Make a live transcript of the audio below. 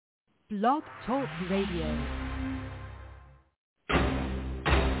Blog Talk Radio.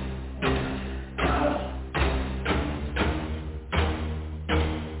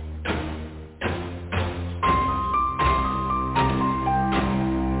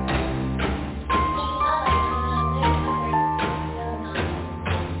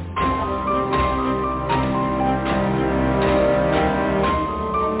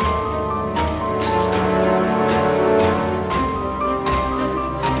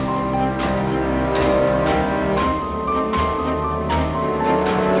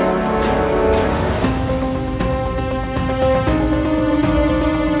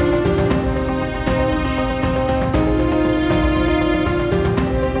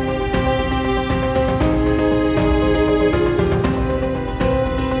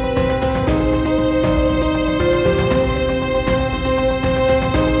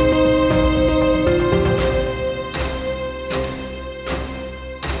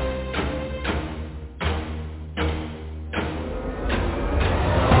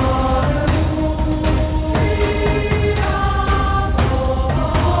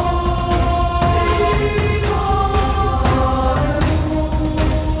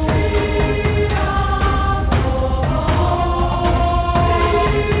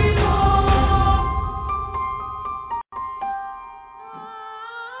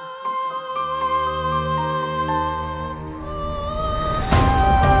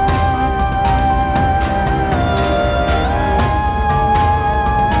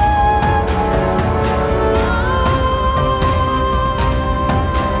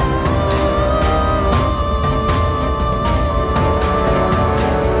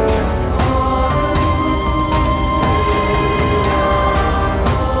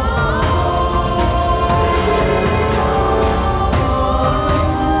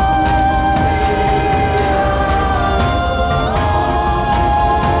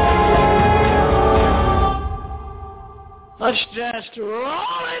 Let's just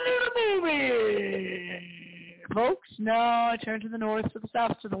roll into the movie, folks. Now I turn to the north, to the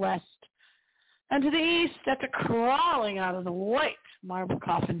south, to the west, and to the east after crawling out of the white marble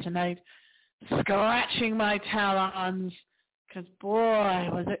coffin tonight, scratching my talons, because, boy,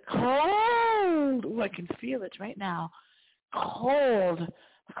 was it cold. Ooh, I can feel it right now. Cold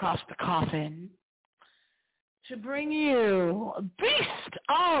across the coffin. To bring you Beast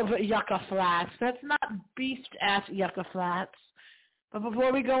of Yucca Flats. That's not Beast at Yucca Flats. But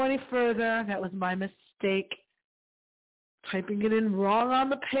before we go any further, that was my mistake. Typing it in wrong on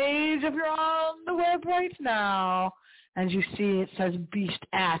the page if you're on the web right now. As you see, it says Beast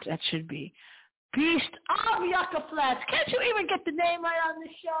at. That should be Beast of Yucca Flats. Can't you even get the name right on the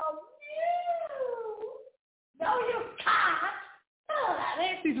show? No, you can't.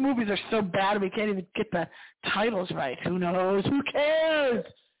 These movies are so bad we can't even get the titles right. Who knows? Who cares?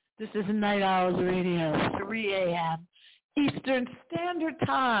 This is Night Owls Radio, 3 a.m. Eastern Standard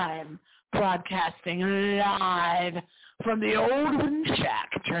Time, broadcasting live from the old wooden shack.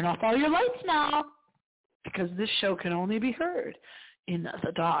 Turn off all your lights now, because this show can only be heard in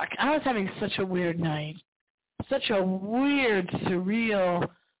the dark. I was having such a weird night. Such a weird, surreal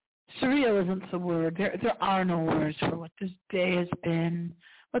isn't the word. There are no words for what this day has been,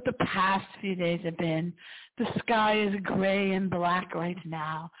 what the past few days have been. The sky is gray and black right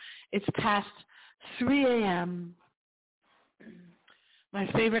now. It's past 3 a.m. My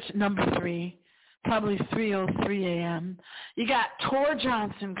favorite number 3, probably 3:03 a.m. You got Tor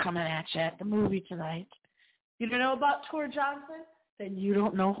Johnson coming at you at the movie tonight. You don't know about Tor Johnson? Then you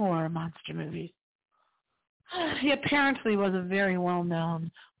don't know horror monster movies. He apparently was a very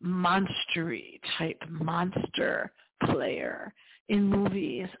well-known monster-y type monster player in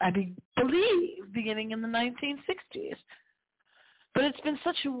movies, I believe, beginning in the 1960s. But it's been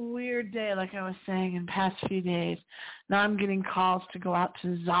such a weird day, like I was saying, in past few days. Now I'm getting calls to go out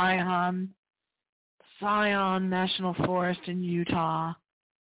to Zion National Forest in Utah.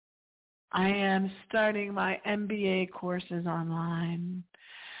 I am starting my MBA courses online.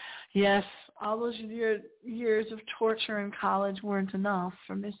 Yes, all those years of torture in college weren't enough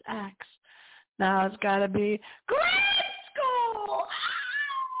for Miss X. Now it's got to be grade school!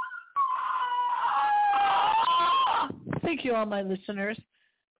 Thank you, all my listeners,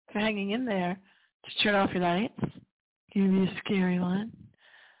 for hanging in there. Just turn off your lights. Give me a scary one.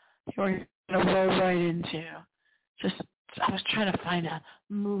 You're going to roll right into. I was trying to find a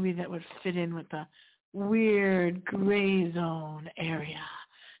movie that would fit in with the weird gray zone area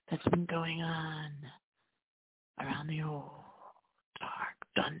that's been going on around the old dark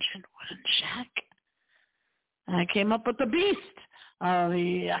dungeon wooden shack. And I came up with the Beast of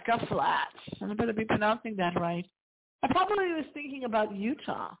the Yucca Flats. And I better be pronouncing that right. I probably was thinking about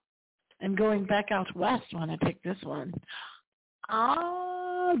Utah. and going back out west when I picked this one.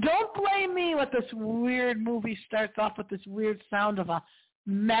 Don't blame me with this weird movie starts off with this weird sound of a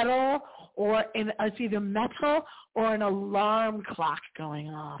metal it's either metal or an alarm clock going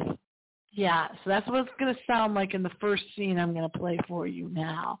off. Yeah, so that's what it's going to sound like in the first scene I'm going to play for you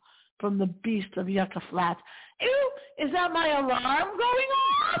now from The Beast of Yucca Flats. Ew, is that my alarm going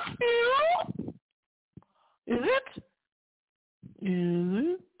off? Ew. Is it? Is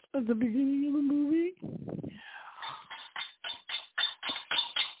it at the beginning of the movie?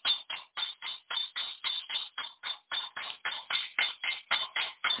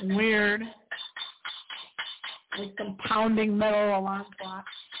 Weird. Like some pounding metal alarm clock.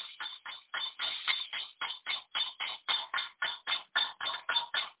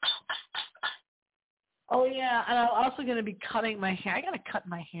 Oh, yeah, and I'm also going to be cutting my hair. I got to cut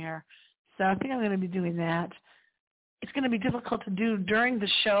my hair, so I think I'm going to be doing that. It's going to be difficult to do during the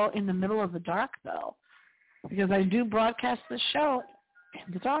show in the middle of the dark, though, because I do broadcast the show in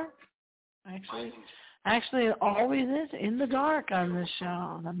the dark. Actually, it always is in the dark on this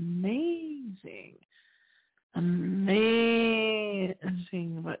show. Amazing,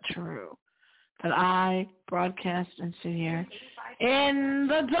 but true. That I broadcast and sit here in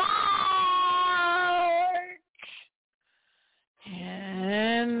the dark.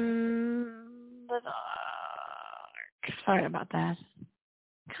 In the dark. Sorry about that.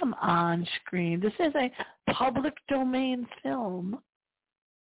 Come on, screen. This is a public domain film.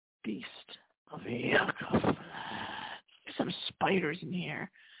 Beast of Yucca Flats. There's some spiders in here.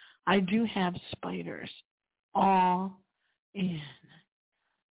 I do have spiders all in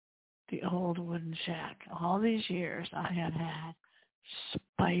the old wooden shack. All these years I have had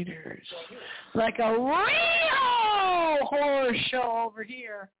spiders. Like a real horror show over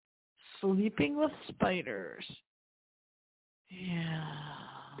here. Sleeping with spiders. Yeah.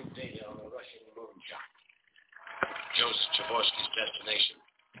 Good day on the Russian moonshot. Joseph Jaworski's destination.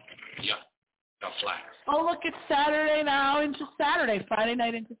 Yucca Flats. Oh, look, it's Saturday now into Saturday. Friday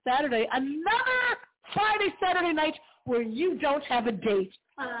night into Saturday. Another Friday, Saturday night where you don't have a date.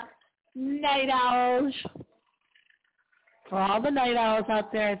 Night owls. For all the night owls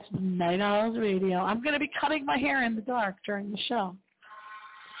out there, it's Night Owls Radio. I'm going to be cutting my hair in the dark during the show.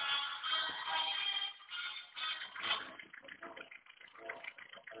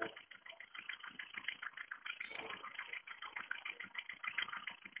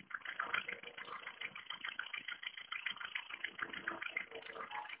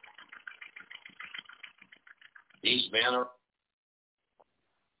 These men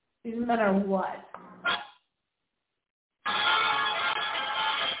are what?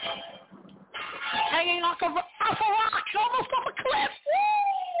 Hanging off a rock, almost off a cliff. Woo!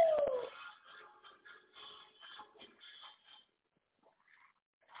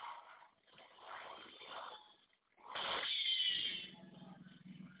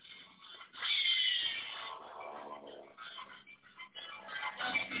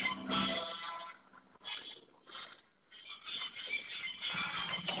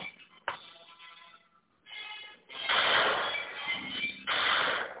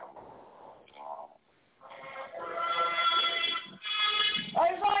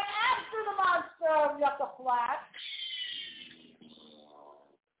 I'm going after the monster of Yucca Flats.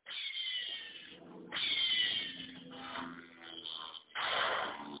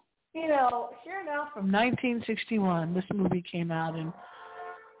 You know, here now from 1961. This movie came out in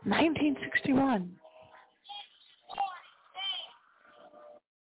 1961.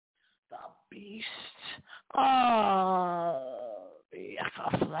 The Beast. Oh,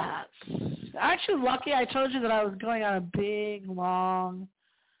 Yucca Flats. Aren't you lucky? I told you that I was going on a big, long,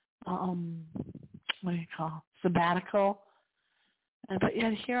 what do you call sabbatical? But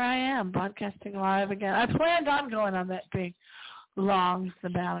yet here I am, broadcasting live again. I planned on going on that big, long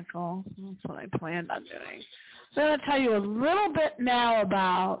sabbatical. That's what I planned on doing. So I'm going to tell you a little bit now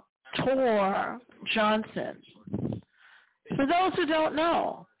about Tor Johnson. For those who don't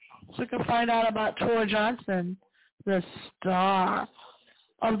know, so you can find out about Tor Johnson, the star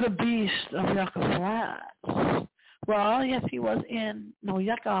of The Beast of Yucca Flats. Well, yes, he was in,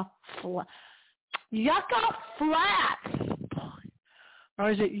 Yucca Flats. Yucca Flats!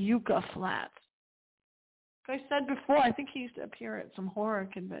 Or is it Yucca Flats? Like I said before, I think he used to appear at some horror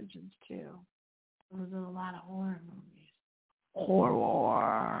conventions, too. There was a lot of horror movies.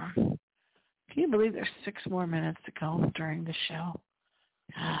 Horror. Can you believe there's 6 more minutes to go during the show?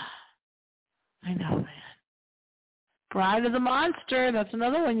 I know, man. Bride of the Monster, that's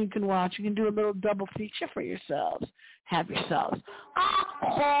another one you can watch. You can do a little double feature for yourselves. Have yourselves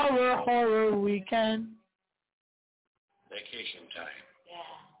a horror weekend. Vacation time.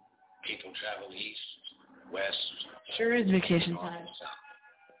 people travel east, west. Sure is vacation north, time. and south.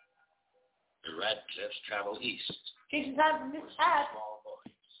 The Radcliffes travel east. Vacation time for Miss Pat. Small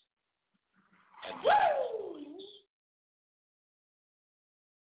boys. And Woo!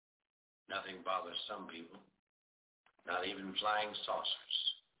 nothing bothers some people. Not even flying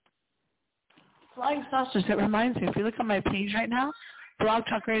saucers. Flying saucers, it reminds me, if you look on my page right now,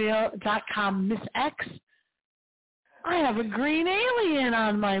 blogtalkradio.com, Miss X, I have a green alien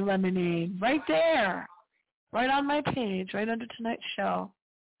on my lemonade, right there, right on my page, right under tonight's show.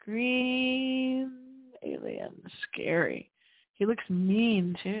 Green alien, scary. He looks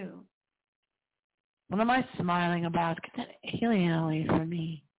mean, too. What am I smiling about? Get that alien away from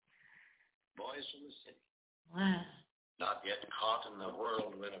me. Boys from the city. Wow. Not yet caught in the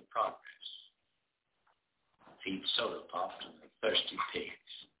whirlwind of progress. Feed soda pop to the thirsty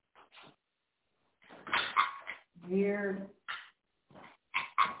pigs. Weird.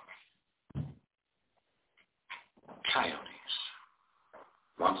 Coyotes.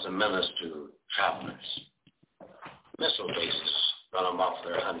 Once a menace to travelers. Missile bases run them off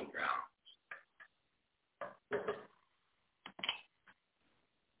their hunting ground.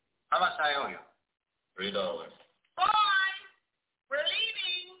 How much I owe you? $3. Boy, we're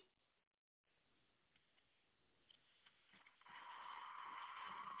leaving.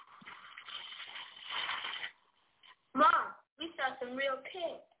 Mom, we saw some real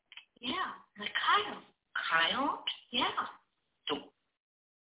pigs. Yeah, the coyote. Coyote? Yeah.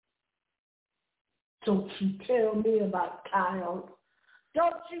 Don't you tell me about coyotes.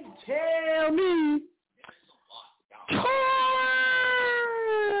 Don't you tell me. Tor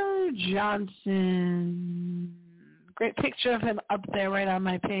Johnson. Great picture of him up there right on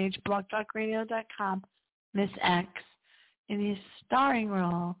my page, blogtalkradio.com, Miss X, in his starring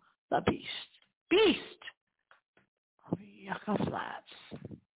role, the Beast. Beast! Of Yucca Flats.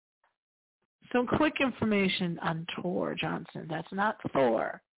 Some quick information on Tor Johnson. That's not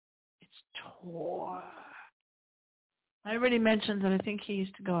Thor. It's Tor. I already mentioned that I think he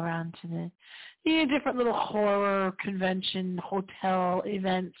used to go around to the different little horror convention, hotel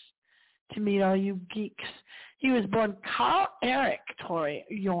events to meet all you geeks. He was born Carl Erik Torrey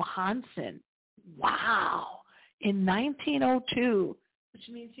Johansson. Wow. In 1902, which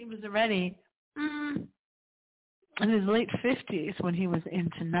means he was already in his late 50s when he was in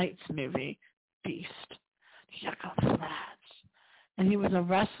tonight's movie, Beast, Yucca Flats. And he was a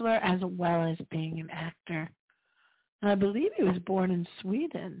wrestler as well as being an actor. And I believe he was born in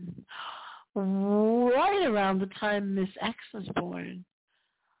Sweden, right around the time Miss X was born.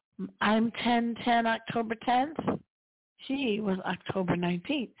 I'm 10/10, October 10th. She was October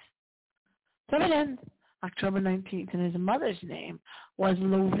 19th. 10/10, October 19th. And his mother's name was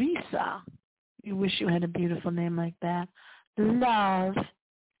Lovisa. You wish you had a beautiful name like that. Love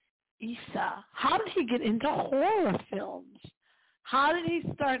Isa. How did he get into horror films? How did he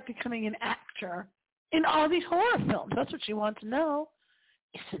start becoming an actor in all these horror films? That's what you want to know,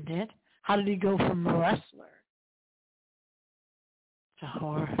 isn't it? How did he go from a wrestler to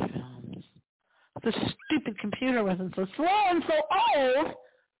horror films? If the stupid computer wasn't so slow and so old,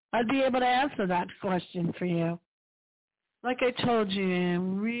 I'd be able to answer that question for you. Like I told you,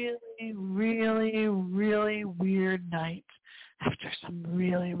 really, really, really weird night after some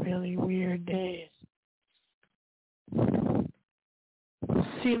really, really weird days.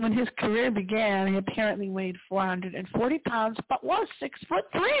 See, when his career began, he apparently weighed 440 pounds, but was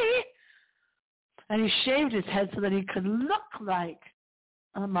 6'3", and he shaved his head so that he could look like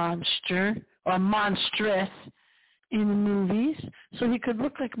a monster or monstrous in movies, so he could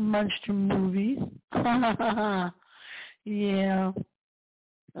look like monster movies. Yeah.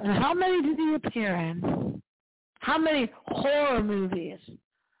 And how many did he appear in? How many horror movies?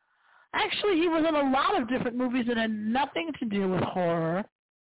 Actually, he was in a lot of different movies that had nothing to do with horror.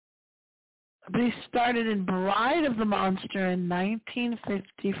 But he started in Bride of the Monster in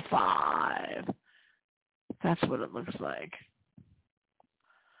 1955. That's what it looks like.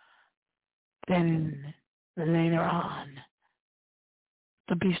 Then later on,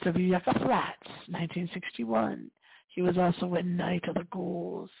 The Beast of Yucca Flats, 1961. He was also in Night of the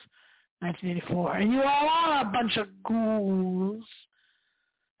Ghouls, 1984. And you all are a bunch of ghouls.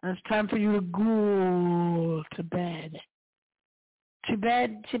 And it's time for you to ghoul to bed. To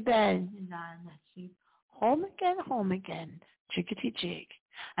bed, to bed. And on that sheep. Home again, chickadee jig.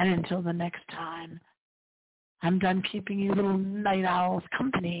 And until the next time, I'm done keeping you little night owls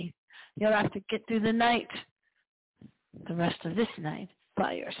company. You'll have to get through the night, the rest of this night,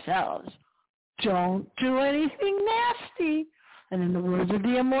 by yourselves. Don't do anything nasty. And in the words of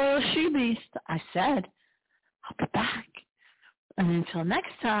the immortal she-beast, I said, I'll be back And until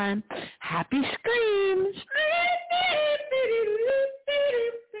next time, happy screams.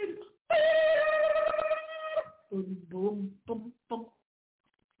 Boom, boom, boom, boom.